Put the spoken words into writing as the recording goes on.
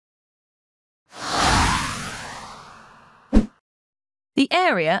The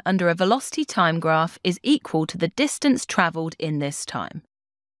area under a velocity time graph is equal to the distance travelled in this time.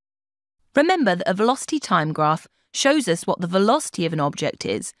 Remember that a velocity time graph shows us what the velocity of an object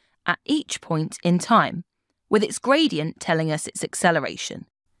is at each point in time, with its gradient telling us its acceleration.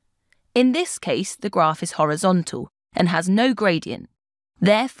 In this case, the graph is horizontal and has no gradient.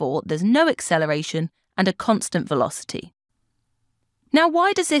 Therefore, there's no acceleration and a constant velocity. Now,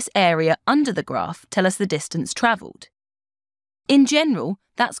 why does this area under the graph tell us the distance travelled? In general,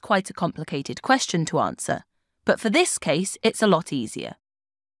 that's quite a complicated question to answer, but for this case, it's a lot easier.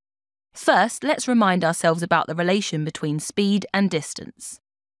 First, let's remind ourselves about the relation between speed and distance.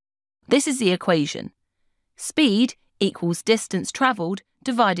 This is the equation. Speed equals distance travelled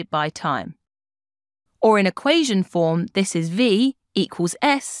divided by time. Or in equation form, this is v equals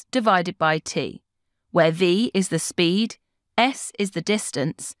s divided by t, where v is the speed, s is the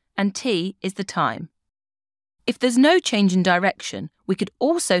distance, and t is the time. If there's no change in direction, we could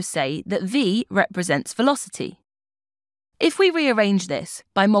also say that v represents velocity. If we rearrange this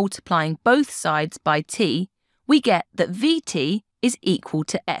by multiplying both sides by t, we get that vt is equal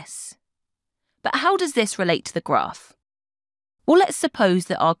to s. But how does this relate to the graph? Well, let's suppose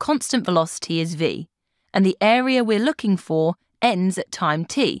that our constant velocity is v, and the area we're looking for ends at time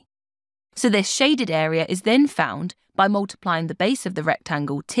t. So this shaded area is then found by multiplying the base of the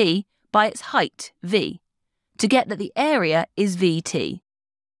rectangle t by its height, v, to get that the area is vt.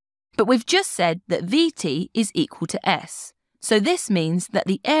 But we've just said that vt is equal to s, so this means that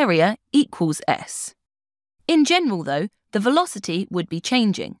the area equals s. In general, though, the velocity would be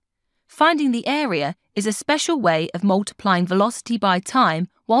changing. Finding the area is a special way of multiplying velocity by time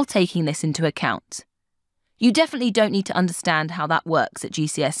while taking this into account. You definitely don't need to understand how that works at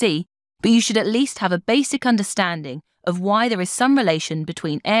GCSE, but you should at least have a basic understanding of why there is some relation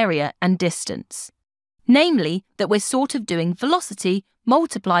between area and distance. Namely, that we're sort of doing velocity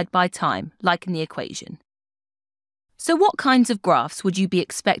multiplied by time, like in the equation. So what kinds of graphs would you be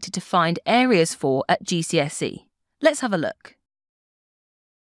expected to find areas for at GCSE? Let's have a look.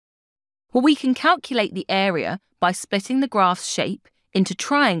 Well, we can calculate the area by splitting the graph's shape into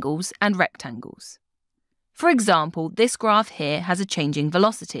triangles and rectangles. For example, this graph here has a changing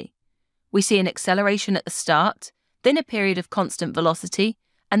velocity. We see an acceleration at the start, then a period of constant velocity,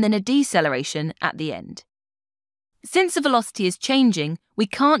 and then a deceleration at the end. Since the velocity is changing, we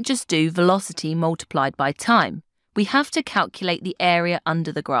can't just do velocity multiplied by time. We have to calculate the area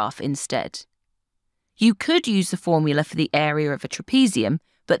under the graph instead. You could use the formula for the area of a trapezium,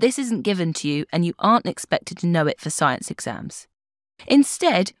 but this isn't given to you and you aren't expected to know it for science exams.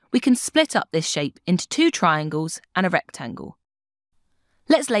 Instead, we can split up this shape into two triangles and a rectangle.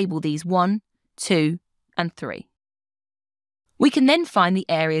 Let's label these 1, 2, and 3. We can then find the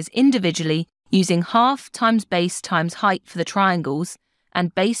areas individually using half times base times height for the triangles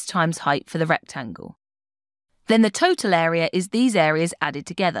and base times height for the rectangle. Then the total area is these areas added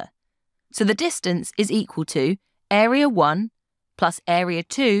together. So the distance is equal to area 1 plus area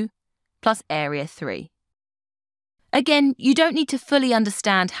 2 plus area 3. Again, you don't need to fully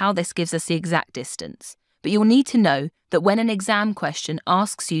understand how this gives us the exact distance, but you'll need to know that when an exam question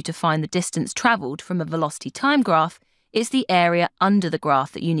asks you to find the distance travelled from a velocity time graph, it's the area under the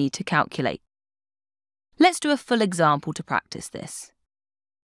graph that you need to calculate. Let's do a full example to practice this.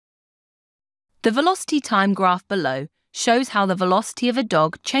 The velocity time graph below shows how the velocity of a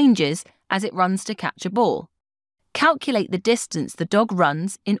dog changes as it runs to catch a ball. Calculate the distance the dog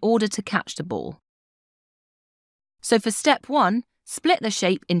runs in order to catch the ball. So for step 1, split the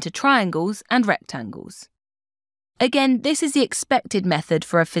shape into triangles and rectangles. Again, this is the expected method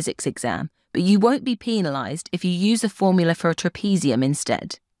for a physics exam, but you won't be penalised if you use a formula for a trapezium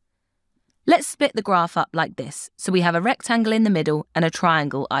instead. Let's split the graph up like this, so we have a rectangle in the middle and a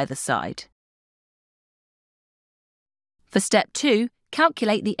triangle either side. For step 2,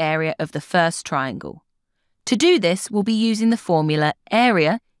 calculate the area of the first triangle. To do this, we'll be using the formula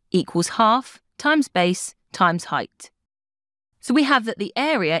area equals half times base times height. So we have that the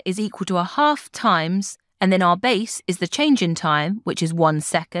area is equal to a half times, and then our base is the change in time, which is 1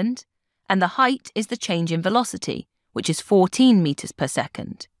 second, and the height is the change in velocity, which is 14 metres per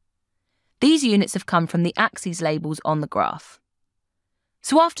second. These units have come from the axes labels on the graph.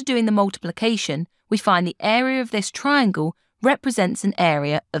 So after doing the multiplication, we find the area of this triangle represents an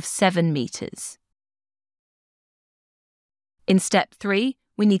area of 7 metres. In step 3,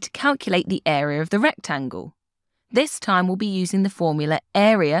 we need to calculate the area of the rectangle. This time we'll be using the formula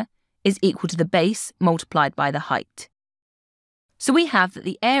area is equal to the base multiplied by the height. So we have that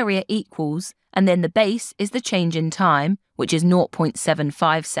the area equals, and then the base is the change in time, which is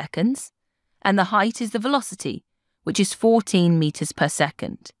 0.75 seconds, and the height is the velocity, which is 14 meters per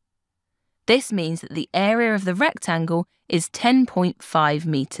second. This means that the area of the rectangle is 10.5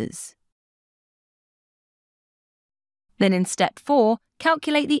 meters. Then in step 4,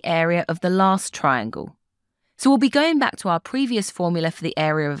 calculate the area of the last triangle. So we'll be going back to our previous formula for the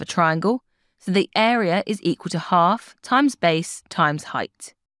area of a triangle. So the area is equal to half times base times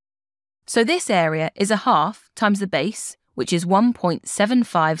height. So this area is a half times the base, which is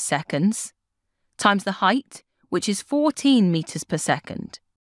 1.75 seconds, times the height, which is 14 meters per second.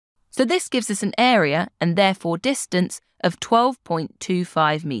 So this gives us an area and therefore distance of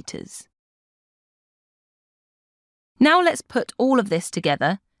 12.25 meters. Now let's put all of this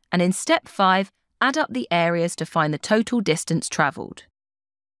together and in step 5, add up the areas to find the total distance travelled.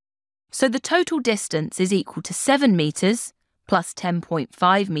 So the total distance is equal to 7 meters plus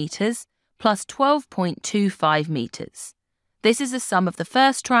 10.5 meters plus 12.25 meters. This is the sum of the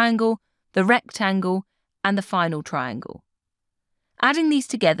first triangle, the rectangle, and the final triangle. Adding these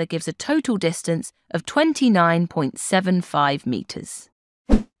together gives a total distance of 29.75 meters.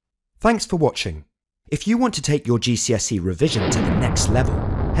 Thanks for watching. If you want to take your GCSE revision to the next level,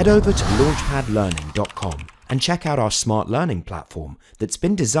 head over to launchpadlearning.com and check out our smart learning platform that's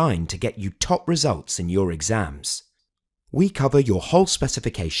been designed to get you top results in your exams. We cover your whole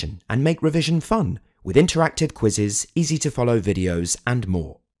specification and make revision fun with interactive quizzes, easy-to-follow videos, and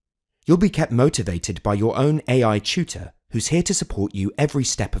more. You'll be kept motivated by your own AI tutor who's here to support you every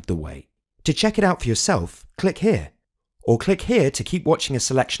step of the way. To check it out for yourself, click here. Or click here to keep watching a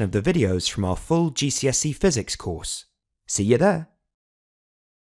selection of the videos from our full GCSE Physics course. See you there!